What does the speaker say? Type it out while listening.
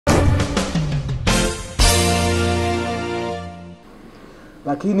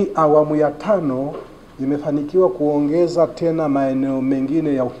Lakini awamu ya 5 imefanikiwa kuongeza tena maeneo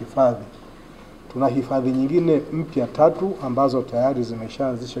mengine ya uhifadhi. Tuna hifadhi nyingine mpya 3 ambazo tayari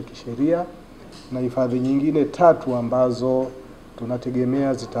zimeshaanzishwa kisheria na hifadhi nyingine 3 ambazo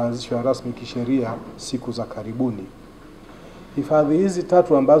tunategemea zitaanzishwa rasmi kisheria siku za karibuni. Hifadhi hizi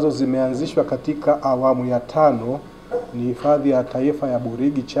 3 ambazo zimeanzishwa katika awamu ya 5 ni hifadhi ya taifa ya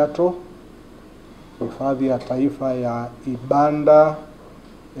Burigi Chato, hifadhi ya taifa ya Ibanda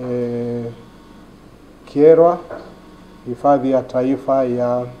Kyerwa, hifadhi ya taifa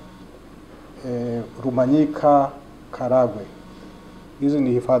ya Rumanyika Karagwe. Hizi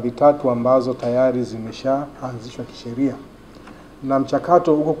ni hifadhi 3 ambazo tayari zimeshaanzishwa kisheria, na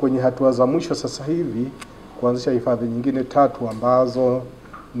mchakato uko kwenye hatua za mwisho sasa hivi kuanzisha hifadhi nyingine 3 ambazo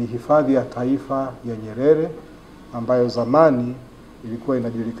ni hifadhi ya taifa ya Nyerere ambayo zamani ilikuwa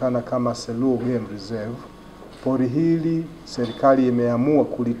inajulikana kama Selous Game Reserve. Pori hili serikali imeamua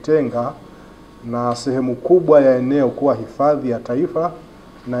kulitenga na sehemu kubwa ya eneo kuwa hifadhi ya taifa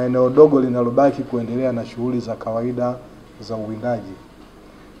na eneo dogo linalobaki kuendelea na shughuli za kawaida za uwindaji.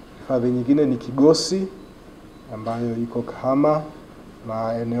 Hifadhi nyingine ni Kigosi ambayo iko Kahama,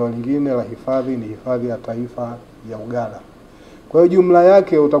 na eneo lingine la hifadhi ni hifadhi ya taifa ya Ugala. Kwa hiyo jumla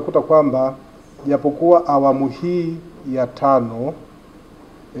yake utakuta kwamba japokuwa awamu hii ya 5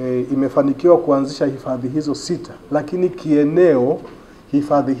 imefanikiwa kuanzisha hifadhi hizo 6, lakini kieneo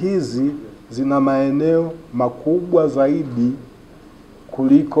hifadhi hizi zina maeneo makubwa zaidi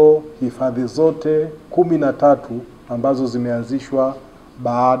kuliko hifadhi zote 13 ambazo zimeanzishwa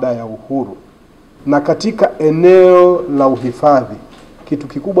baada ya uhuru. Na katika eneo la uhifadhi, kitu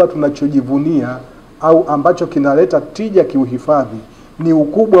kikubwa tunachojivunia au ambacho kinaleta tija kiuhifadhi ni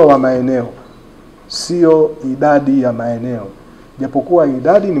ukubwa wa maeneo, sio idadi ya maeneo. Japokuwa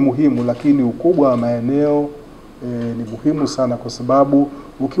idadi ni muhimu, lakini ukubwa wa maeneo ni muhimu sana, kwa sababu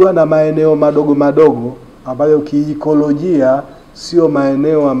ukiwa na maeneo madogo madogo ambayo kiikolojia sio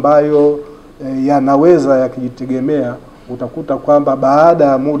maeneo ambayo yanaweza yakijitegemea, utakuta kwamba baada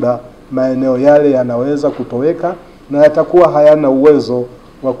ya muda maeneo yale yanaweza kutoweka na yatakuwa hayana uwezo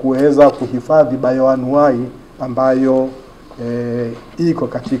wa kuweza kuhifadhi bioanuwai ambayo iko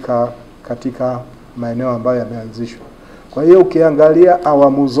katika maeneo ambayo yameanzishwa. Kwa hiyo ukiangalia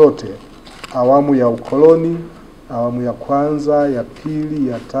awamu zote, awamu ya ukoloni, awamu ya 1, ya 2,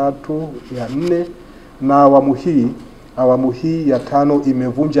 ya 3, ya 4 na awamu hii ya 5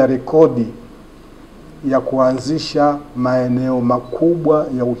 imevunja rekodi ya kuanzisha maeneo makubwa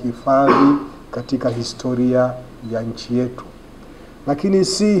ya uhifadhi katika historia ya nchi yetu. Lakini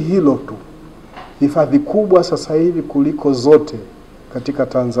si hilo tu. Hifadhi kubwa sasa hivi kuliko zote katika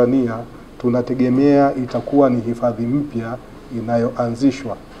Tanzania tunategemea itakuwa ni hifadhi mpya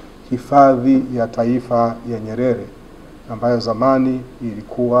inayoanzishwa, hifadhi ya taifa ya Nyerere ambayo zamani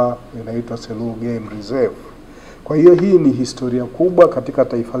ilikuwa inaitwa Selous Game Reserve. Kwa hiyo hii ni historia kubwa katika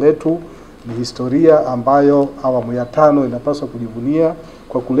taifa letu, ni historia ambayo awamu ya 5 inapaswa kujivunia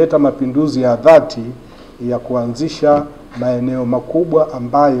kwa kuleta mapinduzi ya dhati ya kuanzisha maeneo makubwa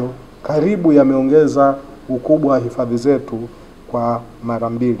ambayo karibu yameongeza ukubwa wa hifadhi zetu kwa mara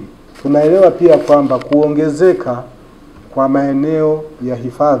 2. Tunaelewa pia kwamba kuongezeka kwa maeneo ya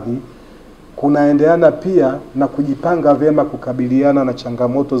hifadhi kunaendeana pia na kujipanga vyema kukabiliana na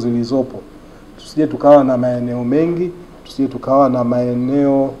changamoto zilizopo. Tusije tukawa na maeneo mengi, tusije tukawa na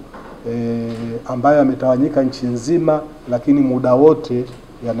maeneo ambayo yametawanyika nchi nzima, lakini muda wote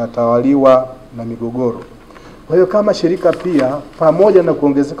yanatawaliwa na migogoro. Kwa hiyo kama shirika pia, pamoja na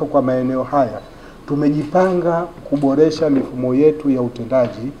kuongezeka kwa maeneo haya, tumejipanga kuboresha mifumo yetu ya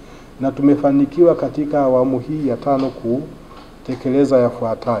utendaji na tumefanikiwa katika awamu hii ya 5 kutekeleza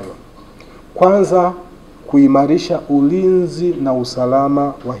yafuatayo. Kwanza, kuimarisha ulinzi na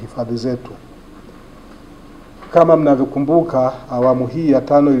usalama wa hifadhi zetu. Kama mnavyokumbuka, awamu hii ya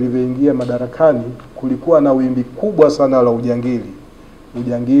 5 ilivyoingia madarakani, kulikuwa na wimbi kubwa sana la ujangili.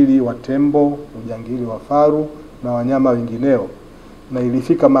 Ujangili wa tembo, ujangili wa faru na wanyama wengineo. Na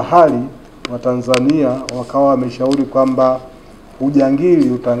ilifika mahali Watanzania wakawa wameshauri kwamba ujangili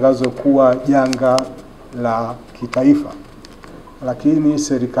utangazwe kuwa janga la kitaifa. Lakini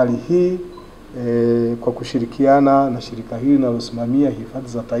serikali hii kwa kushirikiana na shirika hili linalosimamia hifadhi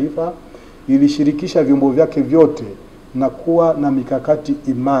za taifa ilishirikisha vyombo vyake vyote na kuwa na mikakati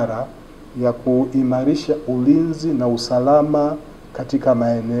imara ya kuimarisha ulinzi na usalama katika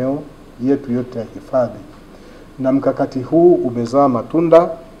maeneo yetu yote ya hifadhi. Na mkakati huu umezaa matunda,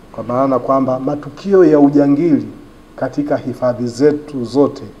 kwa maana kwamba matukio ya ujangili katika hifadhi zetu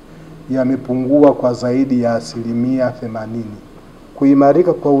zote yamepungua kwa zaidi ya 80%.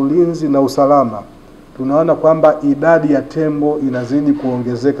 Kuimarika kwa ulinzi na usalama, tunaona kwamba idadi ya tembo inazidi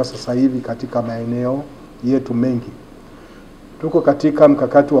kuongezeka sasa hivi katika maeneo yetu mengi. Tuko katika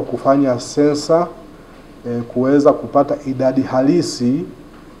mkakati wa kufanya sensa kuweza kupata idadi halisi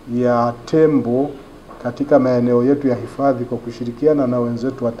ya tembo katika maeneo yetu ya hifadhi kwa kushirikiana na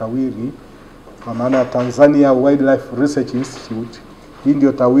wenzetu wa TAWIRI, kwa maana ya Tanzania Wildlife Research Institute. Hii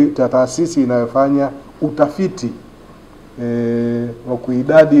ndio taasisi inayofanya utafiti wa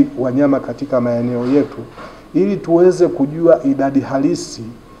kuidadi wanyama katika maeneo yetu, ili tuweze kujua idadi halisi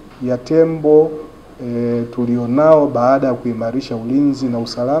ya tembo tulionao baada ya kuimarisha ulinzi na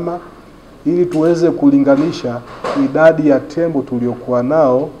usalama, ili tuweze kulinganisha idadi ya tembo tuliokuwa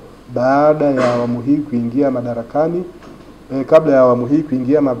nao baada ya awamu hii kuingia madarakani, kabla ya awamu hii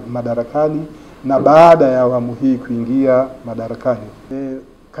kuingia madarakani na baada ya awamu hii kuingia madarakani.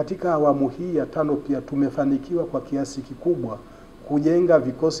 Katika awamu hii ya 5 pia tumefanikiwa kwa kiasi kikubwa kujenga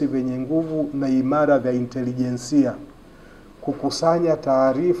vikosi vyenye nguvu na imara vya intelijensia, kukusanya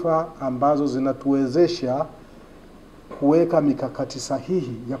taarifa ambazo zinatuwezesha kuweka mikakati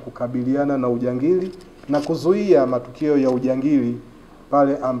sahihi ya kukabiliana na ujangili na kuzuia matukio ya ujangili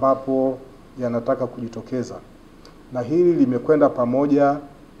pale ambapo yanataka kujitokeza. Na hili limekwenda pamoja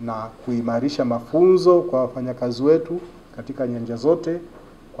na kuimarisha mafunzo kwa wafanyakazi wetu katika nyanja zote,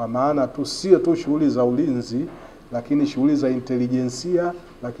 kwa maana sio tu shughuli za ulinzi, lakini shughuli za intelijensia,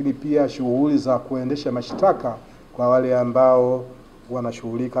 lakini pia shughuli za kuendesha mashtaka kwa wale ambao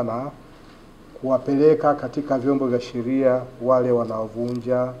wanashughulika na kuwapeleka katika vyombo vya sheria wale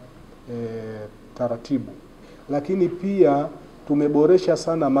wanaovunja taratibu. Lakini pia tumeboresha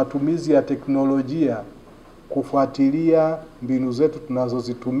sana matumizi ya teknolojia kufuatilia mbinu zetu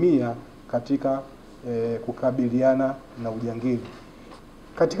tunazozitumia katika kukabiliana na ujangili.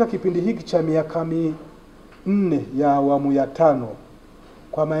 Katika kipindi hiki cha miaka minne ya awamu ya 5,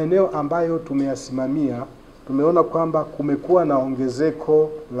 kwa maeneo ambayo tumeyasimamia, tumeona kwamba kumekuwa na ongezeko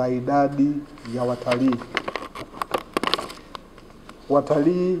la idadi ya watalii.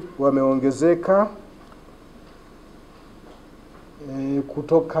 Watalii wameongezeka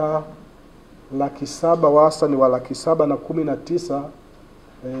kutoka 700,000, wastani wa 719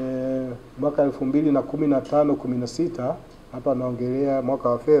 mwaka 2015-16, hapa naongelea mwaka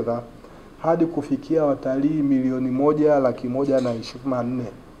wa fedha, hadi kufikia watalii 1,124,000.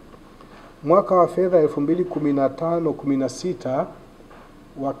 Mwaka wa fedha 2015-16,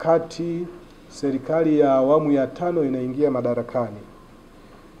 wakati serikali ya awamu ya 5 inaingia madarakani,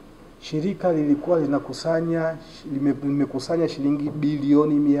 shirika lilikuwa limekusanya shilingi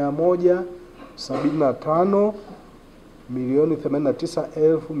bilioni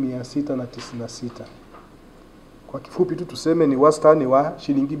 175,089,696. Kwa kifupi tu tuseme ni wastani wa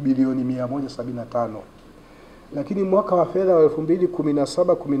shilingi bilioni 175. Lakini mwaka wa fedha wa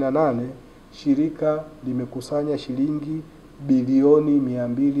 2017-18 shirika limekusanya shilingi bilioni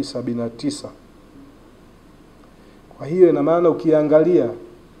 279. Kwa hiyo ina maana ukiangalia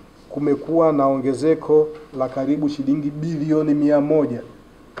kumekuwa na ongezeko la karibu shilingi bilioni 100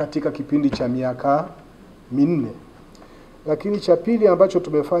 katika kipindi cha miaka minne. Lakini cha pili ambacho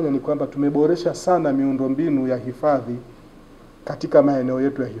tumefanya ni kwamba tumeboresha sana miundombinu ya hifadhi katika maeneo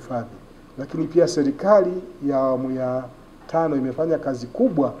yetu ya hifadhi. Lakini pia serikali ya awamu ya 5 imefanya kazi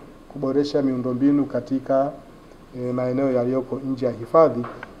kubwa kuboresha miundombinu katika maeneo yaliyoko nje ya hifadhi,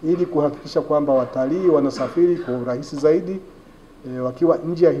 ili kuhakikisha kwamba watalii wanasafiri kwa urahisi zaidi wakiwa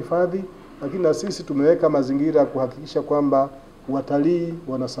nje ya hifadhi. Lakini na sisi tumeweka mazingira ya kuhakikisha kwamba watalii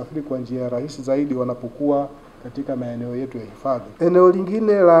wanasafiri kwa njia rahisi zaidi wanapokuwa katika maeneo yetu ya hifadhi. Eneo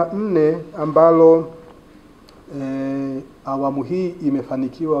lingine la 4 ambalo awamu hii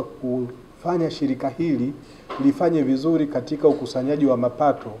imefanikiwa kufanya shirika hili lifanye vizuri katika ukusanyaji wa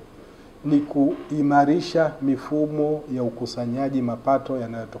mapato ni kuimarisha mifumo ya ukusanyaji mapato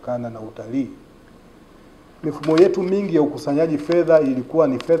yanayotokana na utalii. Mifumo yetu mingi ya ukusanyaji fedha ilikuwa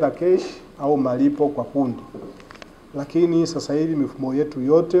ni fedha cash au malipo kwa kundi. Lakini sasa hivi mifumo yetu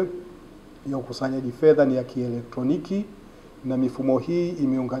yote ya ukusanyaji fedha ni ya kielektroniki, na mifumo hii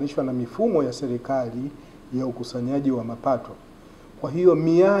imeunganishwa na mifumo ya serikali ya ukusanyaji wa mapato. Kwa hiyo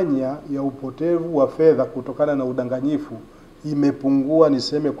mianya ya upotevu wa fedha kutokana na udanganyifu imepungua,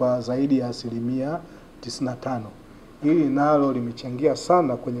 niseme kwa zaidi ya 95%. Hili nalo limechangia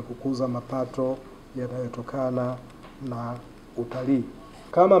sana kwenye kukuza mapato yanayotokana na utalii.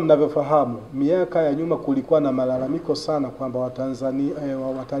 Kama mnavyofahamu, miaka ya nyuma kulikuwa na malalamiko sana kwamba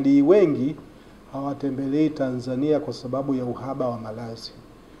watalii wengi hawatembelei Tanzania kwa sababu ya uhaba wa malazi.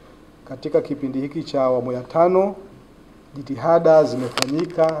 Katika kipindi hiki cha awamu ya 5, jitihada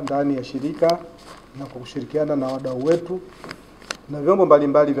zimefanyika ndani ya shirika na kwa kushirikiana na wadau wetu na vyombo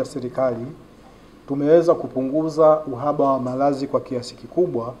mbalimbali vya serikali tumeweza kupunguza uhaba wa malazi kwa kiasi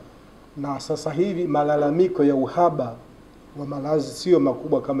kikubwa, na sasa hivi malalamiko ya uhaba wa malazi sio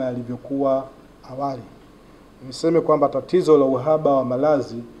makubwa kama yalivyokuwa awali. Niseme kwamba tatizo la uhaba wa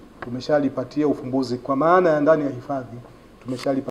malazi tumeshalipatia ufumbuzi, kwa maana ya ndani ya hifadhi tumeshalipatia